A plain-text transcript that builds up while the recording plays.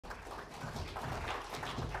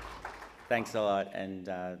Thanks a lot, and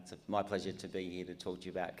it's my pleasure to be here to talk to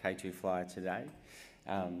you about K2fly today.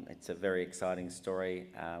 It's a very exciting story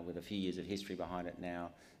with a few years of history behind it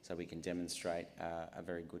now, so we can demonstrate a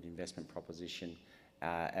very good investment proposition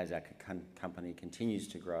as our company continues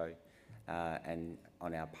to grow and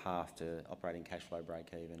on our path to operating cash flow break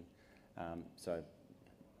even. So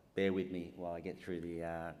bear with me while I get through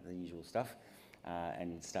the usual stuff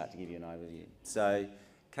and start to give you an overview. So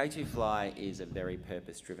K2fly is a very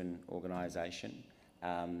purpose-driven organisation.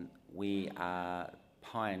 We are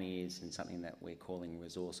pioneers in something that we're calling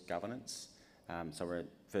resource governance. So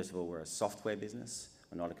first of all, we're a software business.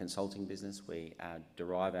 We're not a consulting business. We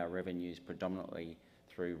derive our revenues predominantly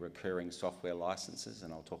through recurring software licenses,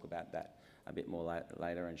 and I'll talk about that a bit more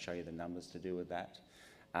later and show you the numbers to do with that.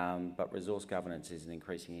 But resource governance is an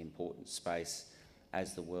increasingly important space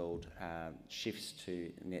as the world shifts to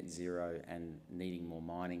net zero and needing more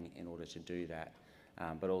mining in order to do that.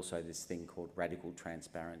 But also this thing called radical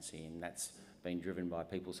transparency, and that's been driven by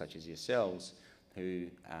people such as yourselves who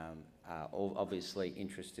are obviously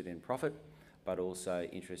interested in profit, but also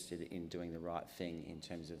interested in doing the right thing in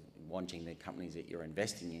terms of wanting the companies that you're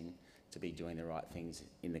investing in to be doing the right things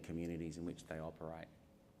in the communities in which they operate.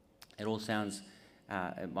 It all sounds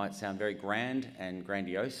it might sound very grand and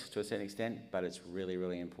grandiose to a certain extent, but it's really,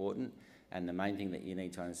 really important. And the main thing that you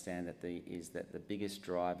need to understand is that the biggest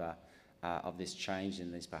driver of this change in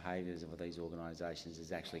these behaviours of these organisations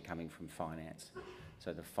is actually coming from finance.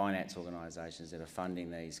 So the finance organisations that are funding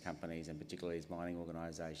these companies, and particularly these mining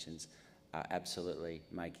organisations, are absolutely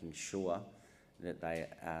making sure that they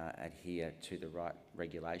adhere to the right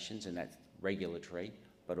regulations, and that's regulatory,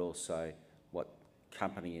 but also what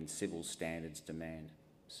company and civil standards demand.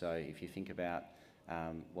 So if you think about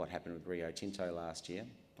what happened with Rio Tinto last year,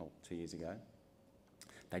 or 2 years ago,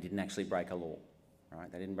 they didn't actually break a law, right?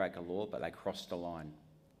 They didn't break a law, but they crossed a line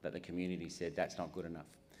that the community said that's not good enough.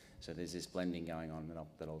 So there's this blending going on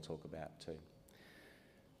that I'll talk about too.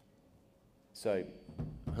 So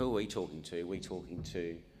who are we talking to? We're talking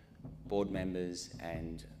to board members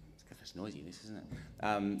and it's noisy, this, isn't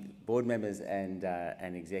it? Board members and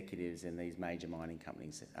executives in these major mining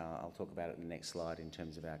companies. I'll talk about it in the next slide in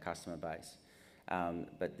terms of our customer base.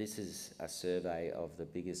 But this is a survey of the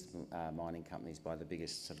biggest mining companies by the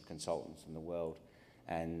biggest sort of consultants in the world,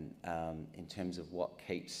 and in terms of what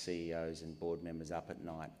keeps CEOs and board members up at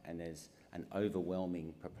night. And there's an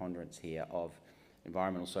overwhelming preponderance here of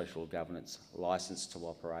environmental social governance, licence to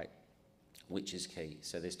operate, which is key.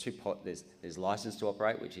 So there's there's license to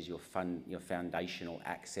operate, which is your foundational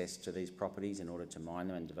access to these properties in order to mine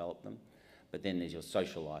them and develop them. But then there's your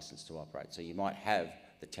social license to operate. So you might have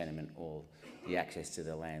the tenement or the access to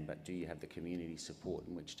the land, but do you have the community support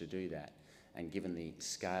in which to do that? And given the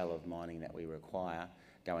scale of mining that we require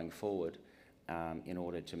going forward, in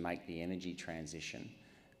order to make the energy transition,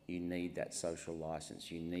 you need that social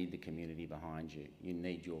license. You need the community behind you. You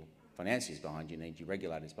need your financiers behind you, need your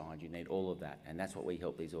regulators behind you, need all of that. And that's what we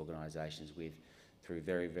help these organisations with through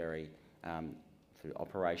through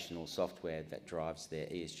operational software that drives their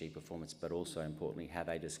ESG performance, but also importantly, how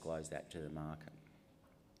they disclose that to the market.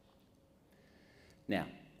 Now,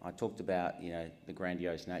 I talked about the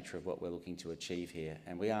grandiose nature of what we're looking to achieve here,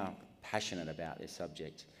 and we are passionate about this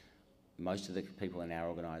subject. Most of the people in our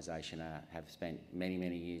organisation have spent many,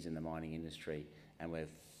 many years in the mining industry, and we're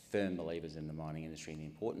firm believers in the mining industry and the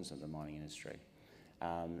importance of the mining industry.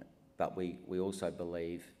 But we also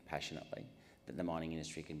believe passionately that the mining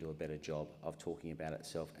industry can do a better job of talking about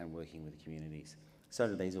itself and working with communities. So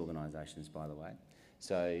do these organisations, by the way.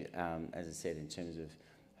 So as I said, in terms of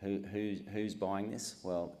who's buying this,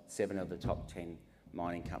 well, 7 of the top 10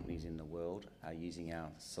 mining companies in the world are using our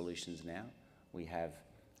solutions now. We have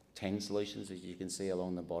 10 solutions, as you can see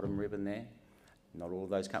along the bottom ribbon there. Not all of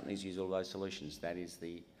those companies use all those solutions. That is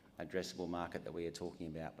the addressable market that we are talking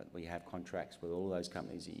about, but we have contracts with all those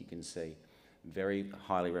companies that you can see, very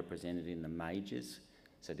highly represented in the majors.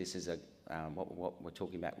 So this is what we're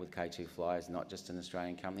talking about with K2fly is not just an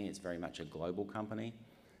Australian company, it's very much a global company.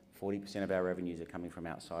 40% of our revenues are coming from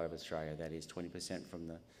outside of Australia. That is 20% from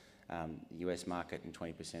the US market and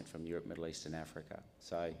 20% from Europe, Middle East and Africa.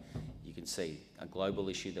 So you can see a global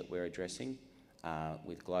issue that we're addressing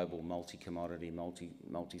with global multi-commodity,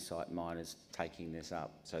 multi-site miners taking this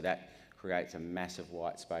up. So that creates a massive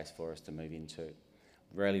white space for us to move into.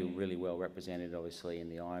 Really, really well represented obviously in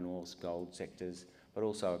the iron ores, gold sectors, but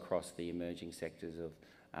also across the emerging sectors of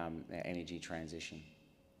energy transition.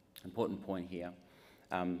 Important point here.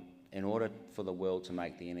 In order for the world to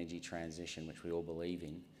make the energy transition, which we all believe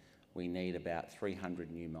in, we need about 300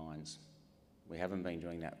 new mines. We haven't been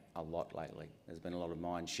doing that a lot lately. There's been a lot of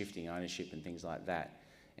mine shifting ownership and things like that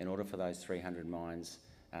in order for those 300 mines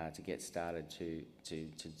to get started to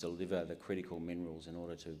deliver the critical minerals in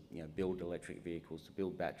order to build electric vehicles, to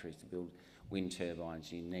build batteries, to build wind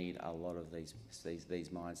turbines, you need a lot of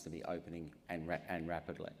these mines to be opening and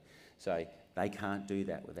rapidly. So they can't do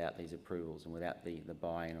that without these approvals and without the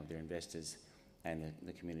buy-in of their investors and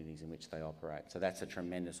the communities in which they operate. So that's a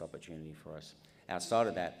tremendous opportunity for us. Outside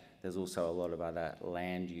of that, there's also a lot of other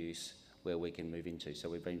land use where we can move into. So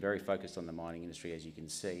we've been very focused on the mining industry, as you can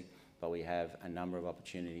see, but we have a number of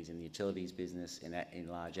opportunities in the utilities business, in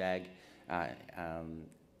large ag,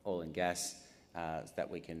 oil and gas, that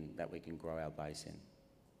we can grow our base in.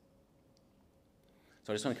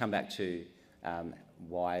 So I just want to come back to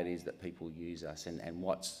why it is that people use us and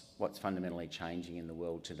what's fundamentally changing in the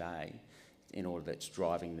world today in order that's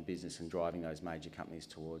driving the business and driving those major companies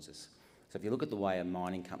towards us. So if you look at the way a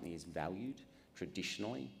mining company is valued,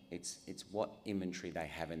 traditionally, it's what inventory they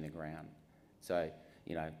have in the ground. So,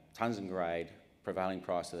 tonnes and grade, prevailing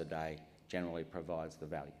price of the day generally provides the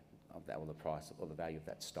value of that, or the price or the value of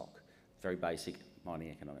that stock. Very basic mining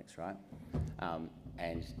economics, right?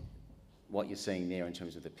 And what you're seeing there in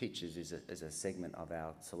terms of the pictures is a segment of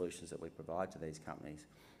our solutions that we provide to these companies.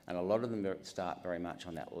 And a lot of them start very much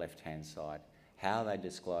on that left-hand side, how they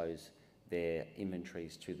disclose their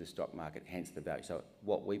inventories to the stock market, hence the value. So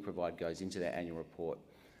what we provide goes into their annual report.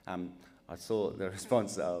 I saw the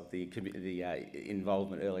response of the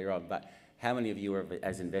involvement earlier on, but how many of you are,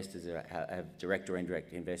 as investors have direct or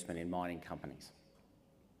indirect investment in mining companies?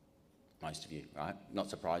 Most of you, right? Not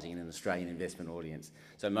surprising in an Australian investment audience.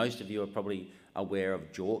 So most of you are probably aware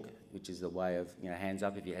of JORC, which is the way of, hands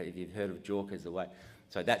up if you've heard of JORC as the way.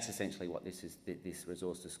 So that's essentially what this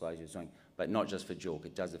resource disclosure is doing, but not just for JORC.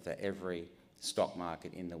 It does it for every stock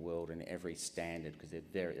market in the world and every standard, because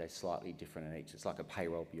they're slightly different in each. It's like a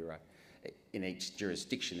payroll bureau. In each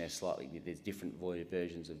jurisdiction, there's different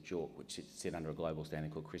versions of JORC, which sit under a global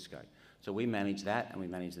standard called CRISCO. So we manage that, and we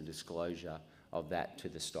manage the disclosure of that to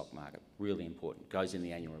the stock market. Really important. Goes in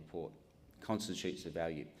the annual report. Constitutes the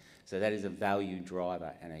value. So that is a value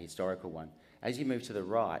driver and a historical one. As you move to the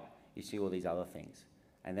right, you see all these other things.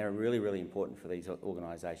 And they're really, really important for these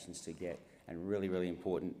organisations to get, and really, really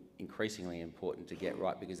important, increasingly important to get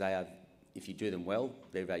right, because they are, if you do them well,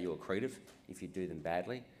 they're value accretive. If you do them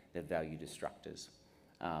badly, they're value destructors.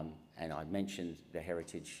 And I mentioned the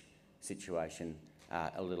heritage situation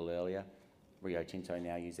a little earlier. Rio Tinto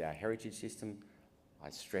now use our heritage system.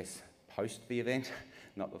 I stress post the event,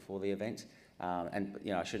 not before the event. And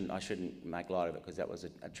I shouldn't make light of it, because that was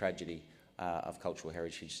a tragedy of cultural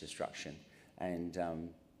heritage destruction. And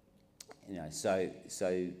so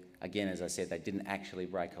again, as I said, they didn't actually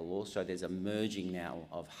break a law. So there's a merging now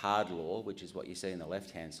of hard law, which is what you see on the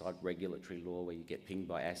left-hand side, regulatory law, where you get pinged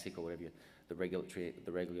by ASIC or whatever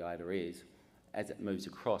the regulator is. As it moves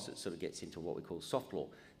across, it sort of gets into what we call soft law.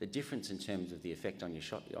 The difference in terms of the effect on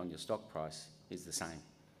your stock price is the same.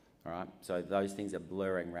 All right, so those things are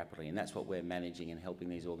blurring rapidly, and that's what we're managing and helping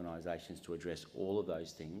these organisations to address all of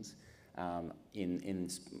those things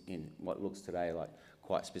in what looks today like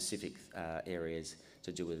quite specific areas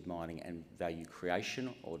to do with mining and value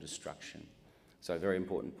creation or destruction. So a very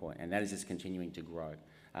important point, and that is just continuing to grow.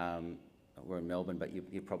 We're in Melbourne, but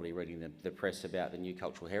you're probably reading the press about the new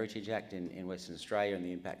Cultural Heritage Act in Western Australia and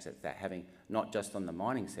the impacts that that's having, not just on the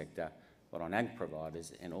mining sector, but on ag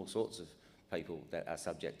providers and all sorts of people that are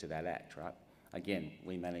subject to that act, right? Again,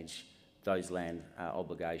 we manage those land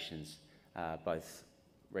obligations, both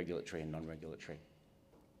regulatory and non-regulatory.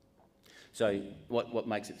 So what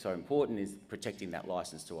makes it so important is protecting that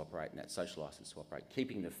licence to operate and that social licence to operate,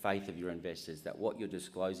 keeping the faith of your investors that what you're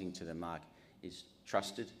disclosing to the market is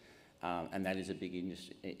trusted, and that is a big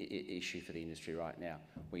issue for the industry right now.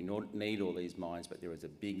 We need all these mines, but there is a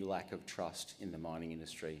big lack of trust in the mining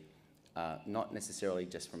industry, not necessarily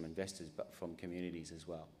just from investors, but from communities as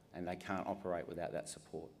well, and they can't operate without that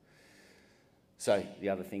support. So the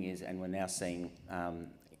other thing is, and we're now seeing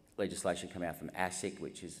legislation come out from ASIC,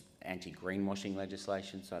 which is anti-greenwashing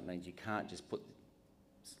legislation, so it means you can't just put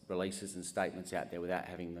releases and statements out there without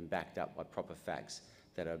having them backed up by proper facts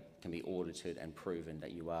that can be audited and proven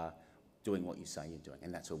that you are doing what you say you're doing.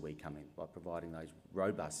 And that's where we come in, by providing those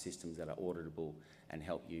robust systems that are auditable and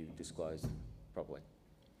help you disclose properly.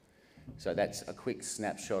 So that's a quick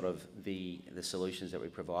snapshot of the solutions that we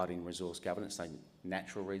provide in resource governance, so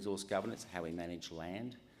natural resource governance, how we manage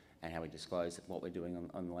land and how we disclose what we're doing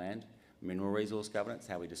on land. Mineral resource governance,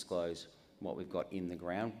 how we disclose what we've got in the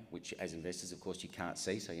ground, which as investors, of course, you can't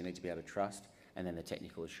see, so you need to be able to trust, and then the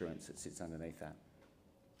technical assurance that sits underneath that.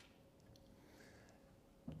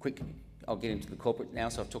 I'll get into the corporate now.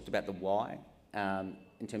 So I've talked about the why.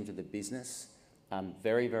 In terms of the business,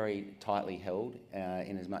 Very, very tightly held,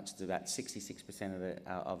 in as much as about 66%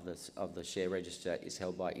 of the share register is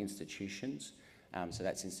held by institutions. So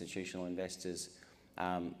that's institutional investors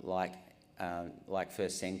like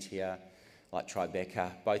First Sentia, like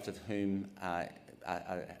Tribeca, both of whom are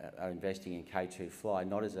investing in K2fly,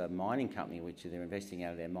 not as a mining company, which they're investing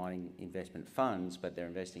out of their mining investment funds, but they're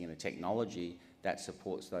investing in a technology that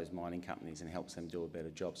supports those mining companies and helps them do a better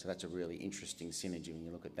job. So that's a really interesting synergy when you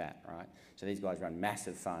look at that, right? So these guys run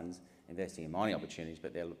massive funds investing in mining opportunities,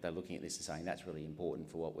 but they're looking at this and saying that's really important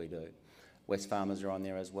for what we do. Wesfarmers are on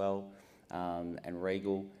there as well, and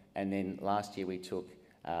Regal. And then last year we took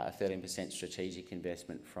a 13% strategic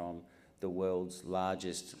investment from the world's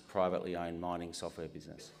largest privately owned mining software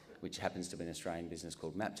business, which happens to be an Australian business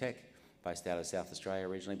called Maptech, based out of South Australia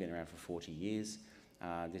originally, been around for 40 years.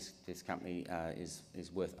 This company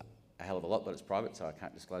is worth a hell of a lot, but it's private, so I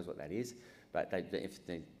can't disclose what that is. But they're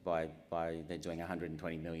doing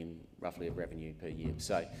 120 million roughly of revenue per year.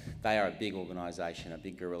 So they are a big organisation, a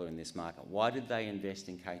big gorilla in this market. Why did they invest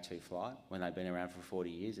in K2fly when they've been around for 40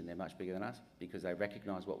 years and they're much bigger than us? Because they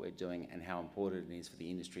recognise what we're doing and how important it is for the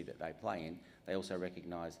industry that they play in. They also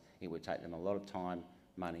recognise it would take them a lot of time,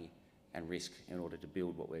 money and risk in order to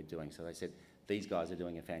build what we're doing. So they said, these guys are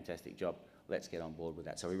doing a fantastic job. Let's get on board with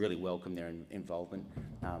that. So we really welcome their involvement.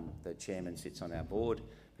 The chairman sits on our board,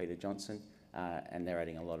 Peter Johnson, and they're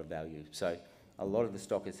adding a lot of value. So a lot of the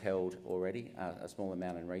stock is held already, a small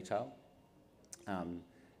amount in retail.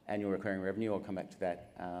 Annual recurring revenue, I'll come back to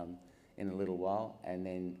that in a little while. And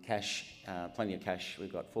then cash, plenty of cash.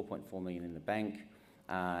 We've got 4.4 million in the bank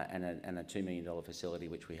and a $2 million facility,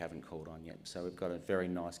 which we haven't called on yet. So we've got a very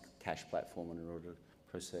nice cash platform in order to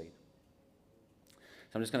proceed.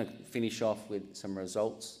 So I'm just going to finish off with some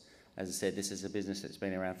results. As I said, this is a business that's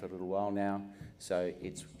been around for a little while now, so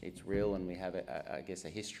it's real, and we have, I guess, a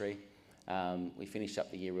history. We finished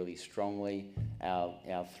up the year really strongly.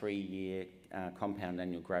 Our 3-year compound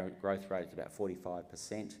annual growth rate is about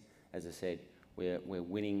 45%. As I said, we're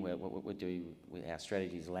winning. We do our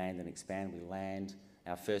strategy is land and expand. We land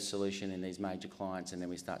our first solution in these major clients, and then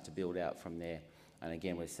we start to build out from there. And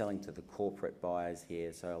again, we're selling to the corporate buyers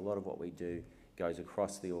here, so a lot of what we do goes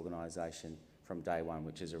across the organisation from day one,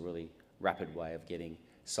 which is a really rapid way of getting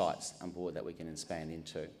sites on board that we can expand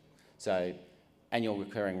into. So annual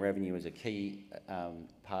recurring revenue is a key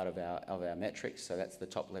part of our metrics. So that's the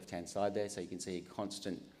top left-hand side there. So you can see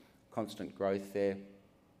constant growth there,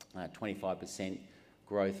 25%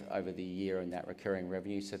 growth over the year in that recurring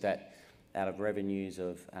revenue. So that out of revenues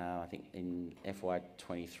of, I think in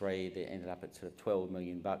FY23, they ended up at sort of $12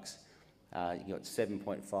 million. You got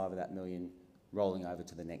 7.5 of that million rolling over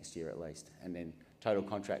to the next year at least. And then total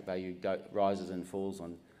contract value rises and falls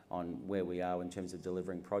on where we are in terms of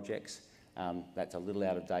delivering projects. That's a little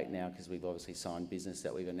out of date now because we've obviously signed business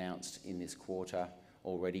that we've announced in this quarter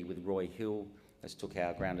already with Roy Hill. Let's took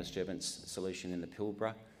our ground disturbance solution in the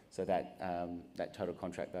Pilbara. So that total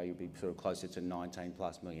contract value will be sort of closer to 19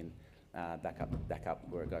 plus million back up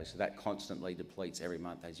where it goes. So that constantly depletes every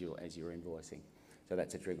month as you're invoicing. So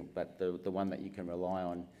that's a trigger. But the one that you can rely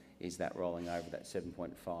on is that rolling over that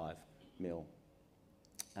 7.5 mil.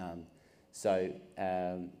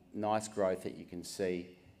 Nice growth that you can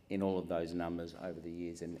see in all of those numbers over the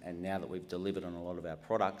years. And now that we've delivered on a lot of our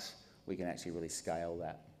products, we can actually really scale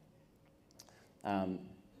that.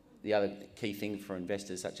 The other key thing for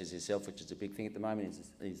investors such as yourself, which is a big thing at the moment,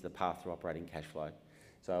 is the path to operating cash flow.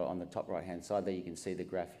 So on the top right-hand side there, you can see the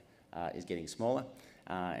graph is getting smaller.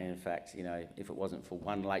 And in fact, you know, if it wasn't for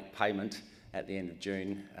one late payment at the end of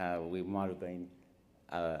June, we might have been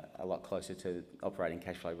a lot closer to operating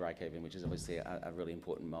cash flow break-even, which is obviously a really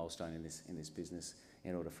important milestone in this business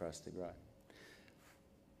in order for us to grow.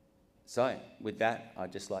 So with that,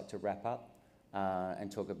 I'd just like to wrap up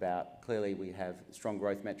and talk about, clearly we have strong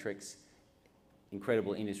growth metrics,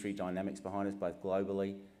 incredible industry dynamics behind us, both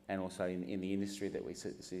globally and also in the industry that we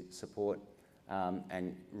support,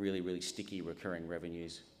 and really, really sticky recurring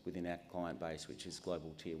revenues within our client base, which is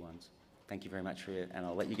global tier ones. Thank you very much and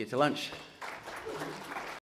I'll let you get to lunch.